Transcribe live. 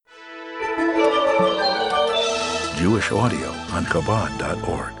Jewish audio on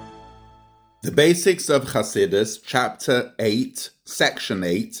Chabad.org. The Basics of Chassidus, Chapter 8, Section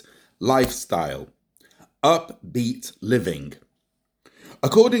 8, Lifestyle, Upbeat Living.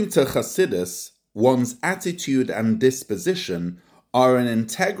 According to Chassidus, one's attitude and disposition are an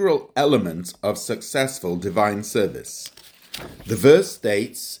integral element of successful divine service. The verse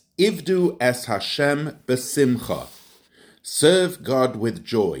states, Ivdu es Hashem besimcha, serve God with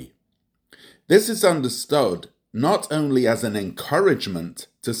joy. This is understood not only as an encouragement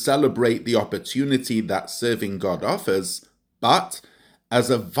to celebrate the opportunity that serving God offers, but as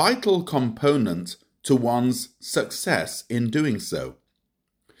a vital component to one's success in doing so.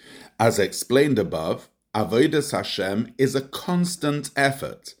 As explained above, Avodas Hashem is a constant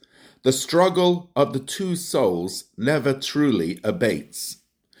effort. The struggle of the two souls never truly abates.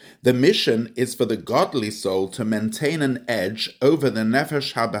 The mission is for the godly soul to maintain an edge over the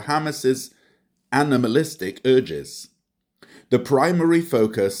Nefesh HaBahamas's animalistic urges. The primary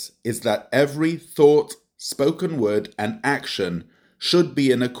focus is that every thought, spoken word, and action should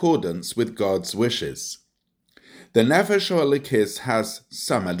be in accordance with God's wishes. The Nefesh HaElokis has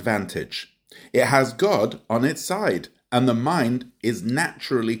some advantage. It has God on its side, and the mind is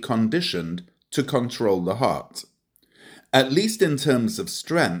naturally conditioned to control the heart. At least in terms of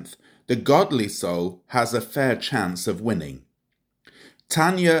strength, the godly soul has a fair chance of winning.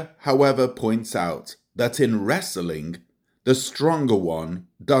 Tanya, however, points out that in wrestling, the stronger one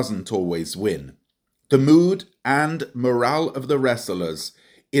doesn't always win. The mood and morale of the wrestlers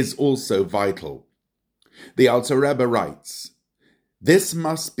is also vital. The Alter Rebbe writes, this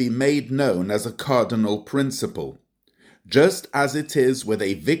must be made known as a cardinal principle. Just as it is with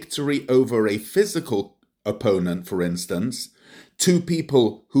a victory over a physical opponent, for instance, two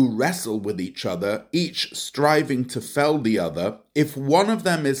people who wrestle with each other, each striving to fell the other, if one of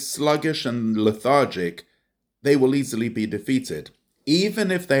them is sluggish and lethargic, they will easily be defeated,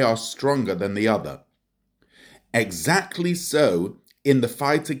 even if they are stronger than the other. Exactly so in the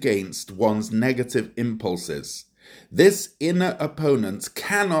fight against one's negative impulses. This inner opponent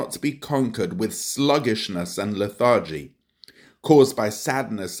cannot be conquered with sluggishness and lethargy, caused by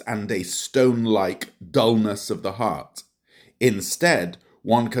sadness and a stone-like dullness of the heart. Instead,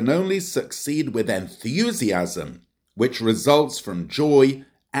 one can only succeed with enthusiasm, which results from joy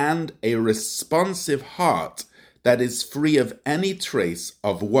and a responsive heart that is free of any trace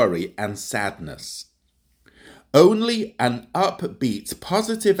of worry and sadness. Only an upbeat,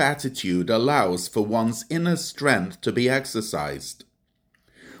 positive attitude allows for one's inner strength to be exercised.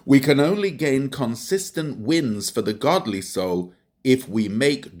 We can only gain consistent wins for the godly soul if we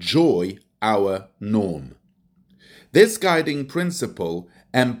make joy our norm. This guiding principle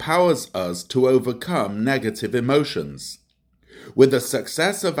empowers us to overcome negative emotions. With the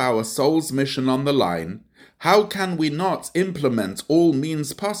success of our soul's mission on the line, how can we not implement all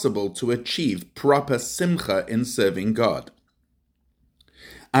means possible to achieve proper simcha in serving God?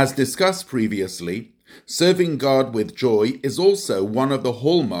 As discussed previously, serving God with joy is also one of the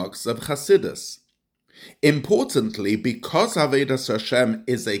hallmarks of Chassidus. Importantly, because Avodas Hashem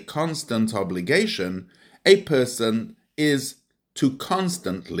is a constant obligation, a person is to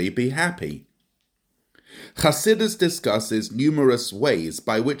constantly be happy. Chassidus discusses numerous ways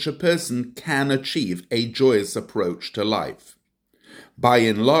by which a person can achieve a joyous approach to life. By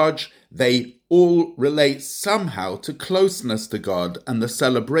and large, they all relate somehow to closeness to God and the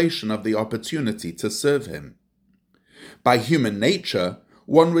celebration of the opportunity to serve Him. By human nature,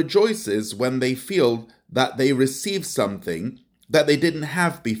 one rejoices when they feel that they receive something that they didn't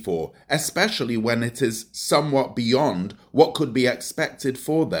have before, especially when it is somewhat beyond what could be expected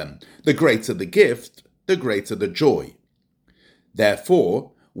for them. The greater the gift, the greater the joy.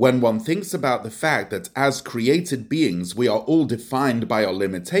 Therefore, when one thinks about the fact that as created beings we are all defined by our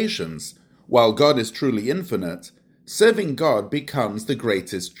limitations, while God is truly infinite, serving God becomes the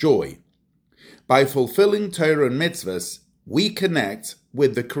greatest joy. By fulfilling Torah and mitzvahs, we connect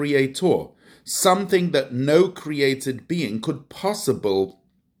with the Creator, something that no created being could possibly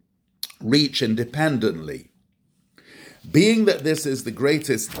reach independently. Being that this is the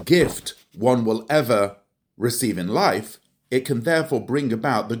greatest gift one will ever receive in life, it can therefore bring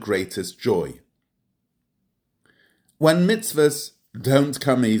about the greatest joy. When mitzvahs don't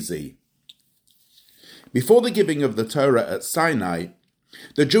come easy. Before the giving of the Torah at Sinai,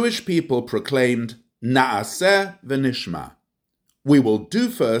 the Jewish people proclaimed, Na'aseh v'nishma. We will do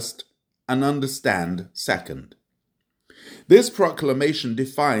first and understand second. This proclamation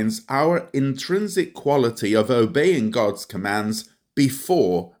defines our intrinsic quality of obeying God's commands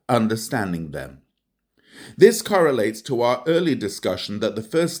before understanding them. This correlates to our early discussion that the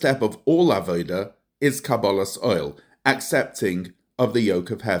first step of all avodah, is Kabbalah's oil, accepting of the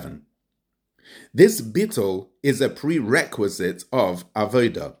yoke of heaven. This bittul is a prerequisite of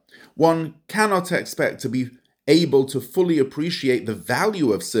avodah. One cannot expect to be able to fully appreciate the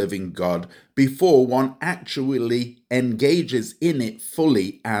value of serving God before one actually engages in it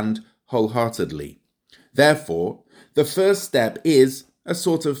fully and wholeheartedly. Therefore, the first step is a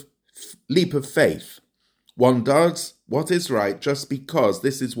sort of leap of faith. One does what is right just because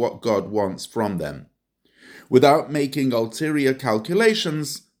this is what God wants from them. Without making ulterior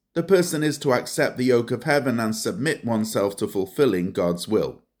calculations, the person is to accept the yoke of heaven and submit oneself to fulfilling God's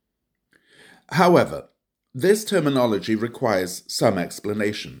will. However, this terminology requires some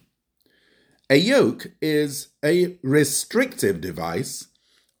explanation. A yoke is a restrictive device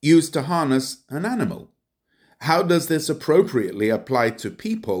used to harness an animal. How does this appropriately apply to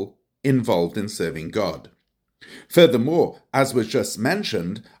people involved in serving God? Furthermore, as was just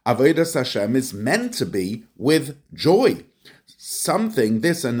mentioned, Avodas Hashem is meant to be with joy, something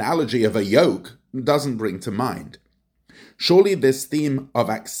this analogy of a yoke doesn't bring to mind. Surely this theme of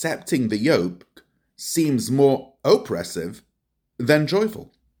accepting the yoke seems more oppressive than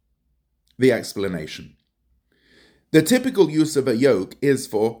joyful. The explanation. The typical use of a yoke is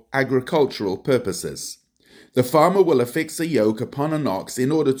for agricultural purposes. The farmer will affix a yoke upon an ox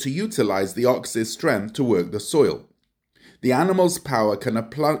in order to utilize the ox's strength to work the soil. The animal's power can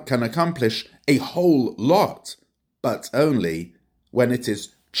accomplish a whole lot, but only when it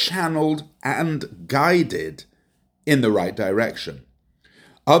is channeled and guided in the right direction.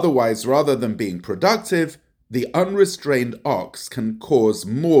 Otherwise, rather than being productive, the unrestrained ox can cause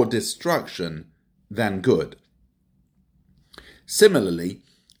more destruction than good. Similarly,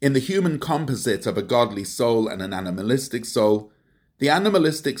 in the human composite of a godly soul and an animalistic soul, the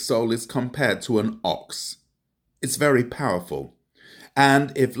animalistic soul is compared to an ox. It's very powerful,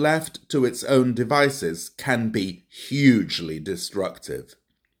 and if left to its own devices, can be hugely destructive.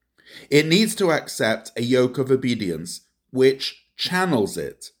 It needs to accept a yoke of obedience which channels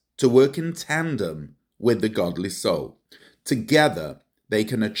it to work in tandem with the godly soul. Together, they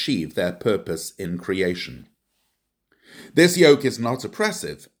can achieve their purpose in creation. This yoke is not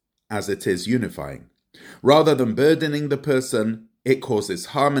oppressive, as it is unifying. Rather than burdening the person, it causes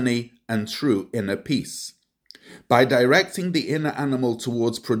harmony and true inner peace. By directing the inner animal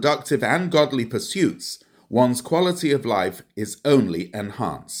towards productive and godly pursuits, one's quality of life is only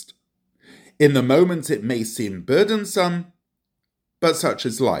enhanced. In the moment it may seem burdensome, but such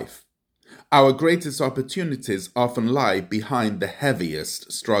is life. Our greatest opportunities often lie behind the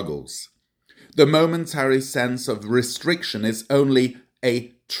heaviest struggles. The momentary sense of restriction is only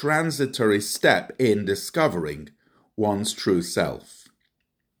a transitory step in discovering one's true self.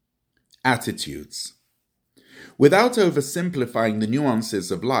 Attitudes. Without oversimplifying the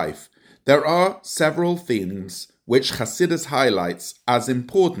nuances of life, there are several themes which Chassidus highlights as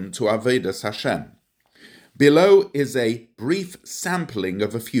important to Avodas Hashem. Below is a brief sampling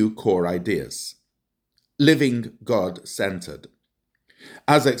of a few core ideas. Living God-centered.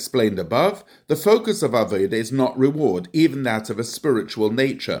 As explained above, the focus of Avodah is not reward, even that of a spiritual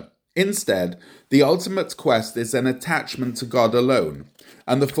nature. Instead, the ultimate quest is an attachment to God alone,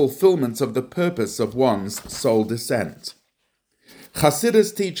 and the fulfillment of the purpose of one's soul descent.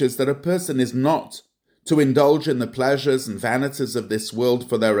 Chassidus teaches that a person is not to indulge in the pleasures and vanities of this world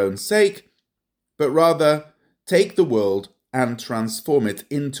for their own sake, but rather take the world and transform it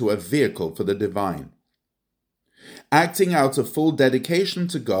into a vehicle for the divine. Acting out of full dedication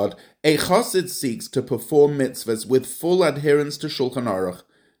to God, a chassid seeks to perform mitzvahs with full adherence to Shulchan Aruch,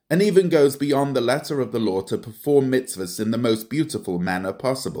 and even goes beyond the letter of the law to perform mitzvahs in the most beautiful manner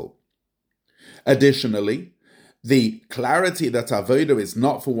possible. Additionally, the clarity that avodah is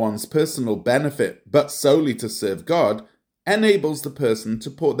not for one's personal benefit, but solely to serve God, enables the person to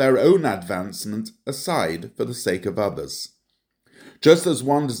put their own advancement aside for the sake of others. Just as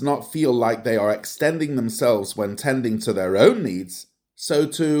one does not feel like they are extending themselves when tending to their own needs, so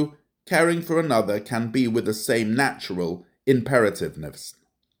too, caring for another can be with the same natural imperativeness.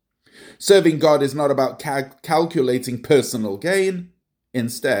 Serving God is not about calculating personal gain.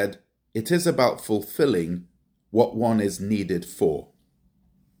 Instead, it is about fulfilling what one is needed for.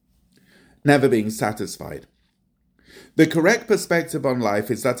 Never being satisfied. The correct perspective on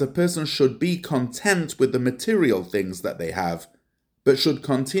life is that a person should be content with the material things that they have, but should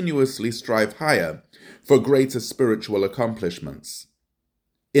continuously strive higher for greater spiritual accomplishments.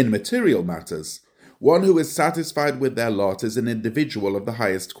 In material matters, one who is satisfied with their lot is an individual of the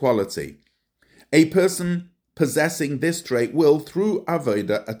highest quality. A person possessing this trait will, through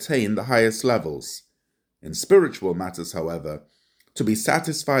avodah, attain the highest levels. In spiritual matters, however, to be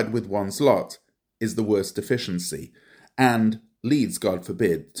satisfied with one's lot is the worst deficiency, and leads, God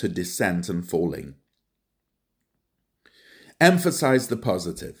forbid, to descent and falling. Emphasize the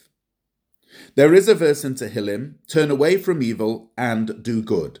positive. There is a verse in Tehillim, turn away from evil and do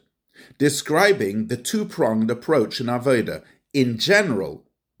good, describing the two-pronged approach in Avodah. In general,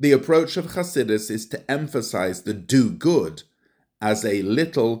 the approach of Chassidus is to emphasize the do good, as a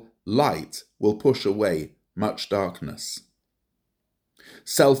little light will push away much darkness.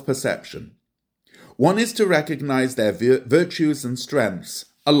 Self-perception. One is to recognize their virtues and strengths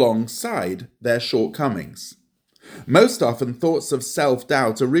alongside their shortcomings. Most often, thoughts of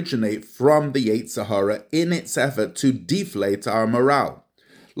self-doubt originate from the Yetzer Hara in its effort to deflate our morale.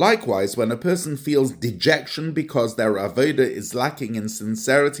 Likewise, when a person feels dejection because their avodah is lacking in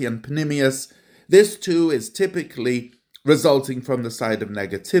sincerity and pnimius, this too is typically resulting from the side of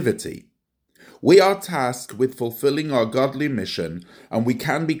negativity. We are tasked with fulfilling our godly mission, and we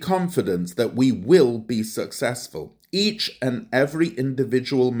can be confident that we will be successful. Each and every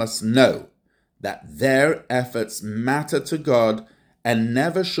individual must know that their efforts matter to God, and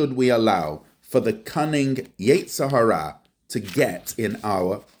never should we allow for the cunning Yetzer Hara to get in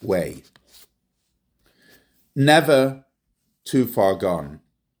our way. Never too far gone.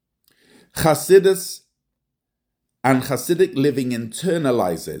 Chassidus and Chassidic living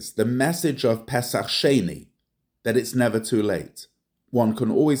internalizes the message of Pesach Sheni, that it's never too late. One can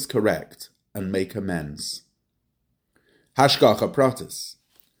always correct and make amends. Hashgacha Pratis.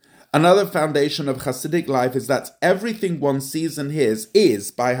 Another foundation of Chassidic life is that everything one sees and hears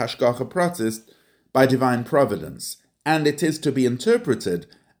is, by Hashgacha Pratis, by divine providence, and it is to be interpreted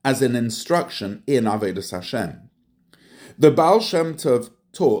as an instruction in Avodas Hashem. The Baal Shem Tov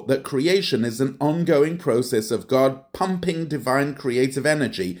taught that creation is an ongoing process of God pumping divine creative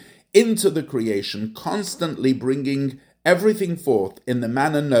energy into the creation, constantly bringing everything forth in the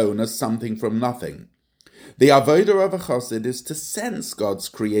manner known as something from nothing. The avodah of a chassid is to sense God's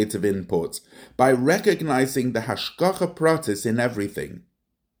creative input by recognizing the hashgacha pratis in everything.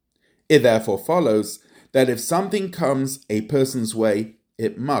 It therefore follows that if something comes a person's way,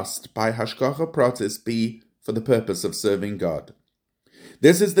 it must, by hashgacha pratis, be for the purpose of serving God.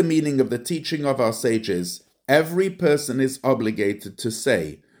 This is the meaning of the teaching of our sages. Every person is obligated to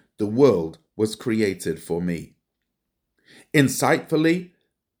say, the world was created for me. Insightfully,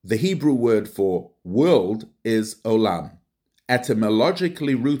 the Hebrew word for world is olam,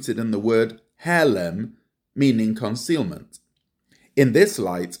 etymologically rooted in the word helem, meaning concealment. In this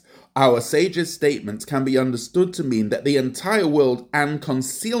light, our sages' statement can be understood to mean that the entire world and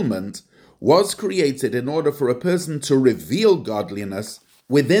concealment was created in order for a person to reveal godliness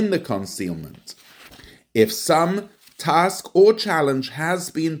within the concealment. If some task or challenge has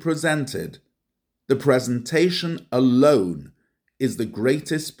been presented, the presentation alone is the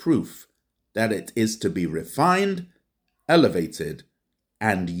greatest proof that it is to be refined, elevated,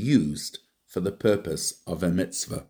 and used for the purpose of a mitzvah.